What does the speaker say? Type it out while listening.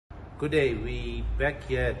Good day, we back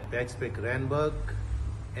here at Backspec Randburg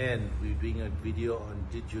and we're doing a video on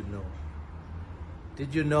Did You Know?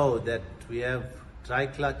 Did you know that we have dry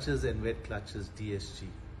clutches and wet clutches DSG?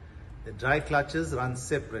 The dry clutches run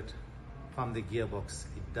separate from the gearbox.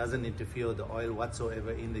 It doesn't interfere with the oil whatsoever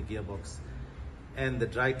in the gearbox. And the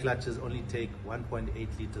dry clutches only take 1.8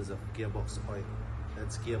 liters of gearbox oil.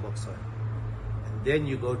 That's gearbox oil. And then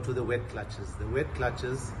you go to the wet clutches. The wet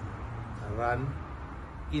clutches run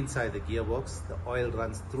inside the gearbox. The oil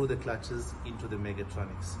runs through the clutches into the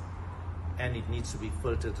mechatronics, and it needs to be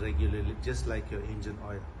filtered regularly, just like your engine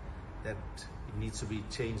oil. That it needs to be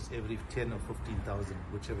changed every 10 or 15,000,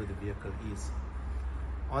 whichever the vehicle is.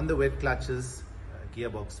 On the wet clutches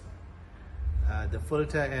gearbox, the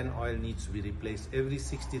filter and oil needs to be replaced every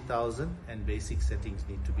 60,000, and basic settings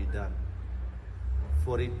need to be done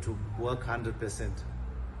for it to work 100%.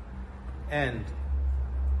 And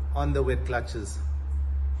on the wet clutches,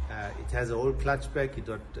 it has a whole clutch pack. It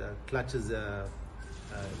got clutches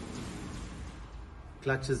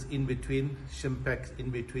in between, shim packs in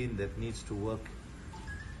between that needs to work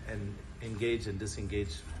and engage and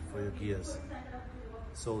disengage for your gears.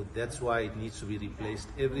 So that's why it needs to be replaced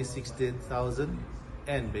every 60,000,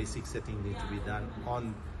 and basic setting need to be done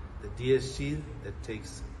on the DSG that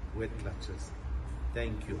takes wet clutches.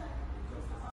 Thank you.